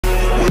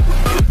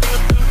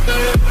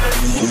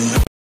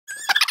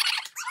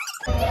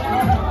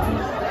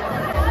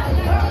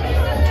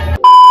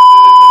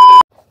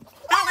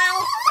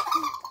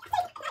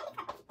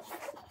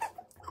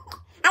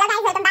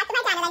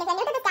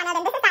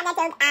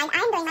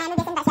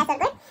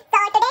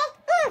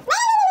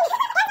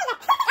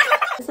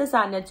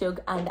Surgut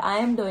and I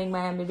am doing my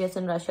MBBS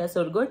in Russia,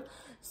 Surgut.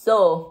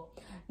 So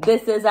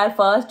this is our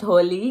first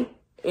Holi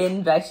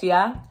in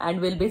Russia and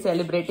we'll be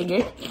celebrating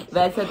it.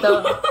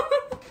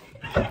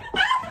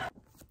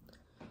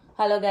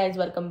 Hello guys,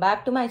 welcome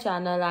back to my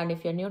channel, and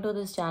if you're new to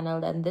this channel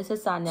then this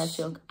is Sanzz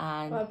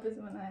and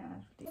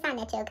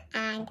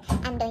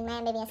I'm doing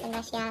my MBBS in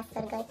Russia,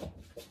 Surgut.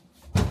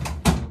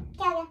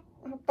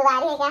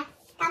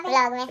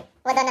 Vlog में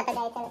वो दोनों तो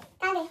गए, चलो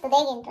कहाँ गए? तो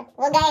देगी इंट्रो,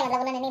 वो गए मतलब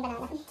उन्होंने नहीं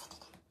बनाना।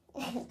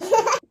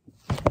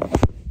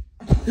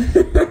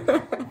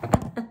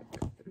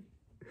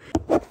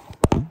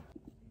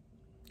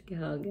 क्या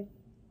हो गया?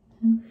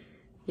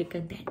 ये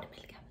कंटेंट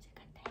मिल गया मुझे,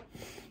 content.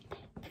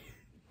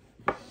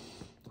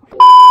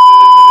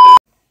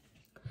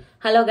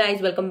 Hello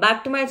guys, welcome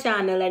back to my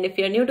channel, and if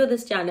you're new to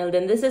this channel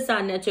then this is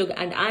Sanzz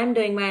and I am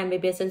doing my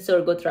MBBS in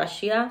Surgut,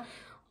 Russia.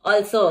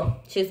 Also,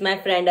 she's my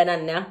friend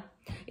Ananya.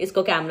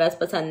 इसको cameras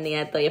पसंद नहीं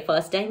है तो ये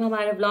first time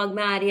हमारे vlog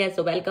में आ रही है,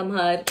 so welcome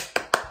her.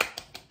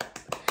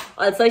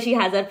 Also she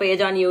has her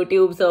page on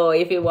YouTube, so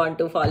if you want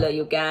to follow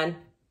you can.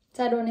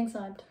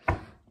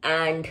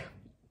 And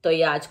तो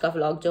ये आज का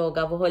व्लॉग जो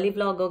होगा वो होली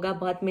व्लॉग होगा,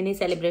 बहुत मिनी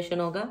सेलिब्रेशन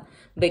होगा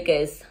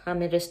बिकॉज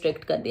हमें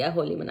रिस्ट्रिक्ट कर दिया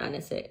होली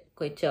मनाने से,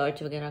 कोई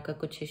चर्च वगैरह का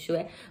कुछ इशू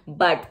है.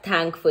 But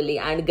thankfully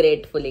and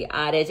gratefully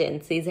R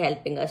agency is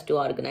helping us to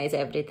organise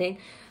everything.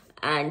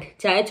 And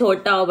चाहे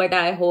छोटा हो, but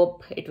I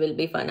hope it will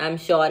be fun. I'm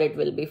sure it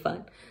will be fun.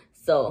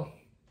 So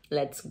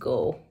let's go.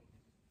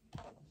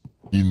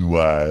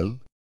 Meanwhile,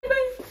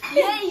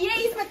 ये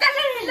इसमें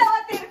colour मिला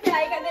हुआ तेरे पे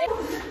आएगा दे.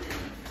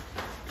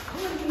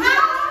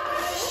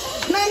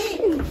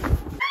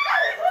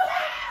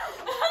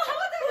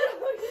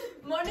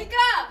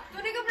 मोनिका,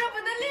 तूने कपड़ा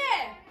बदल लिए?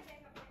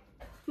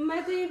 मैं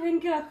तो ये पहन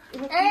के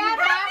Holi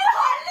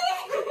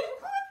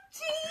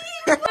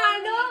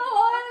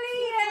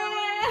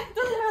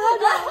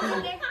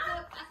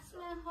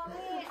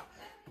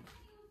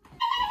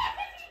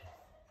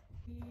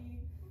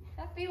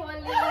Happy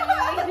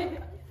Holi.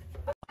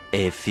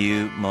 A few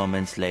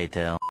moments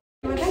later.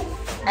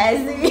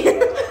 ऐसी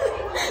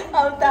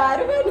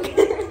अवतार बन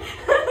गए.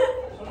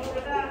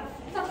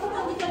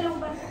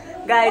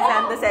 Guys,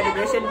 and the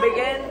celebration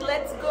begins.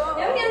 Let's go.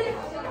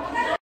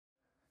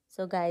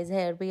 So guys,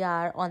 here we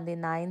are on the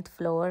 9th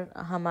floor.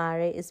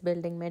 हमारे इस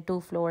बिल्डिंग में 2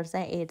 floors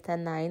हैं, 8th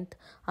and 9th.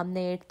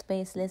 हमने 8th पे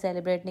इसलिए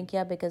सेलिब्रेट नहीं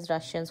किया बिकॉज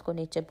रशियंस को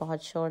नीचे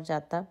बहुत शोर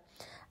जाता.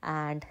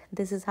 And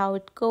this is how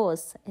it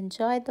goes.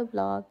 Enjoy the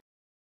vlog.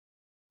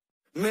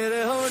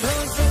 मेरे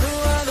होठों से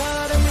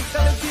धुआंधार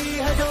निकलती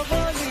है जो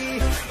बोली,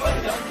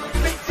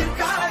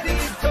 पिचकारी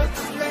जो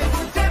तुमने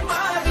मुझे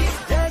मारी,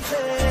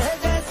 जैसे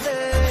जैसे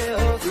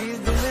होगी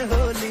दिन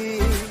होली,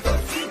 तो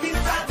सीधी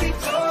सादी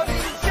चोरी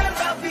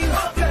शराबी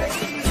हो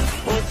गई,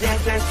 वो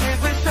जैसे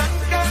शिव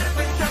शंकर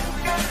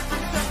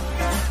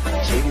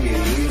चिंगी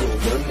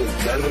मन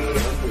कर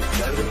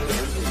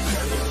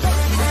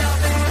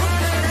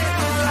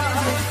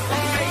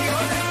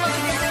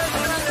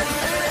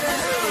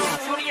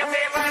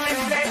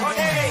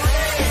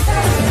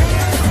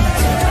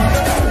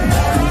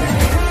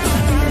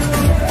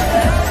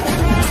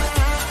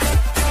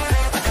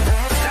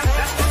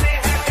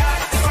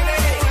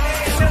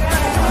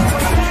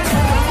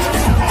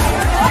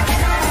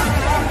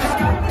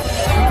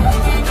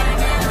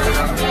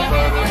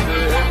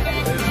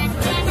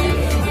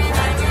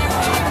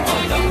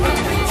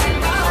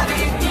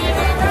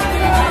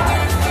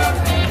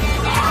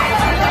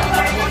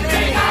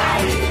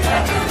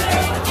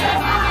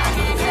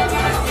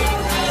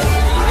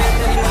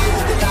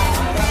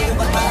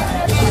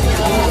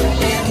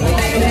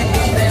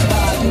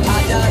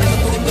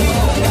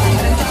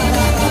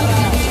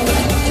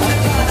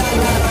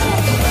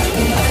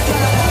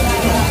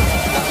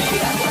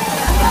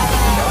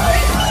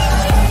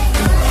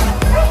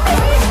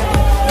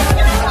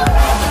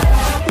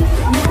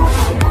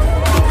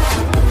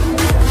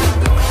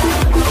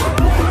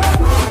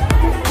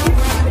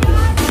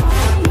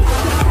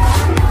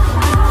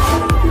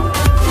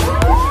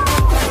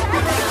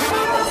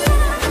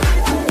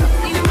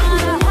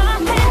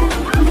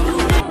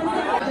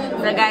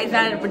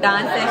Our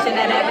dance session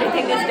and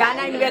everything is done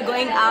and we are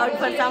going out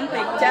for some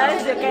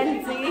pictures. You can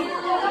see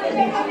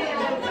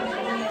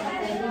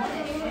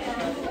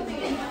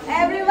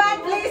everyone,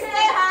 please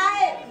say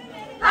hi.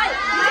 Hi.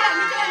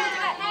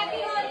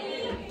 Happy Holi.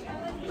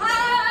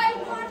 Hi.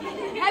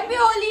 Happy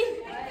Holi.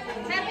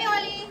 Happy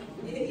Holi.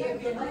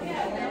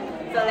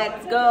 So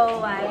let's go.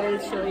 I will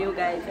show you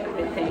guys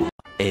everything.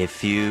 A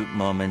few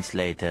moments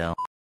later.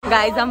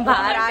 Guys, हम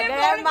बाहर आ गए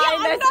हैं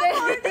minus से.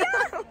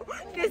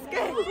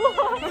 किसके?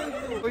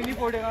 कोई नहीं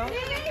फोड़ेगा.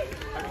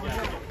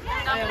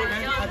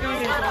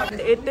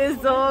 It is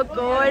so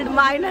cold.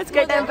 Minus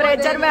के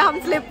temperature में हम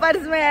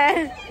स्लीपर्स में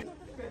हैं.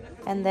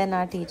 And then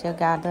our teacher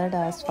gathered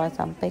us for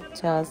some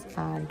pictures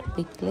and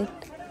we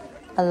clicked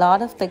a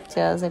lot of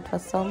pictures. It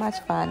was so much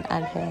fun,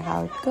 and here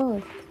how it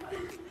goes.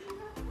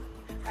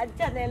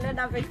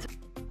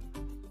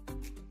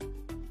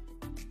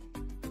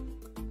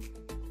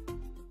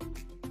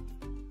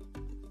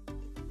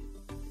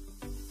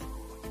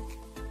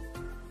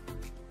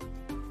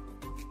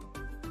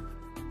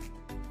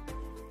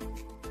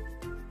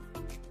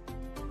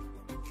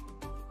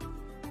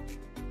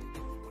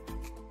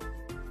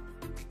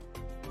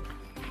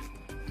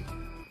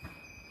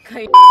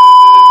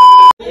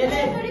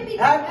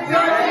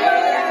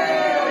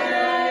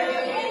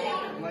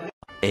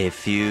 A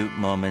few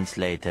moments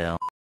later.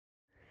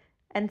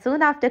 And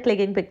soon after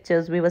clicking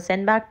pictures, we were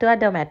sent back to our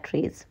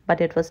dormitories.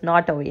 But it was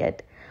not over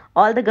yet.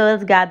 All the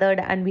girls gathered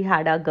and we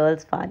had our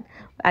girls' fun.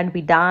 And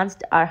we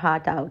danced our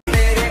heart out.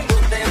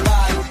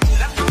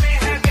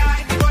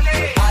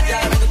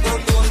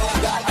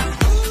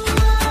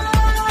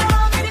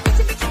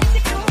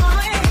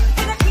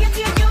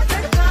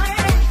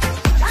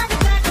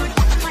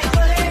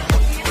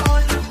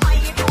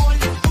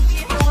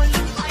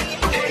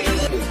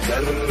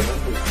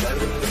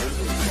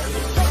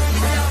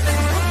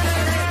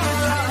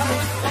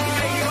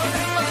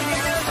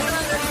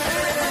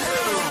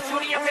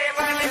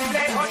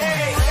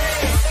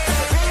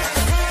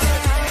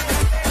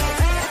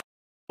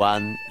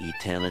 One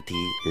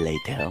eternity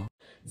later.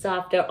 So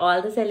after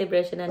all the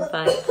celebration and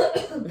fun,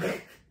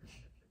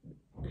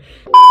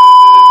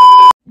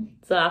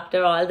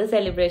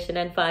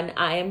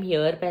 I am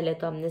here. पहले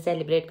तो हमने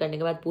celebrate करने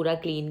के बाद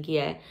पूरा clean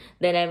किया है.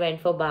 Then I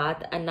went for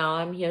bath and now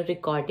I'm here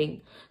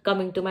recording.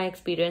 Coming to my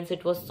experience,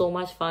 it was so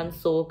much fun,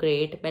 so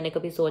great. मैंने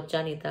कभी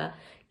सोचा नहीं था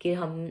कि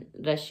हम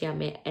रशिया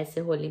में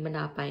ऐसे होली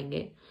मना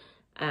पाएंगे.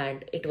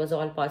 And it was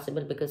all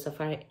possible because of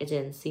our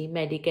agency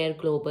Medico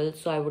Global,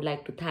 so I would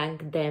like to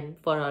thank them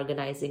for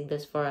organizing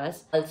this for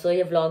us. Also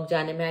ये vlog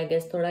जाने में I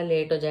guess थोड़ा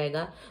late हो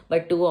जाएगा,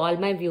 but to all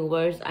my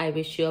viewers I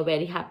wish you a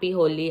very happy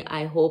Holi.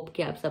 I hope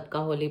कि आप सबका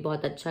होली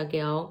बहुत अच्छा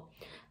गया हो.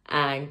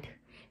 And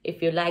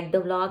if you like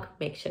the vlog,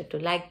 make sure to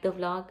like the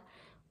vlog.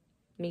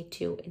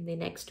 Meet you in the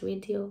next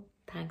video.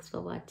 Thanks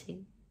for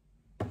watching.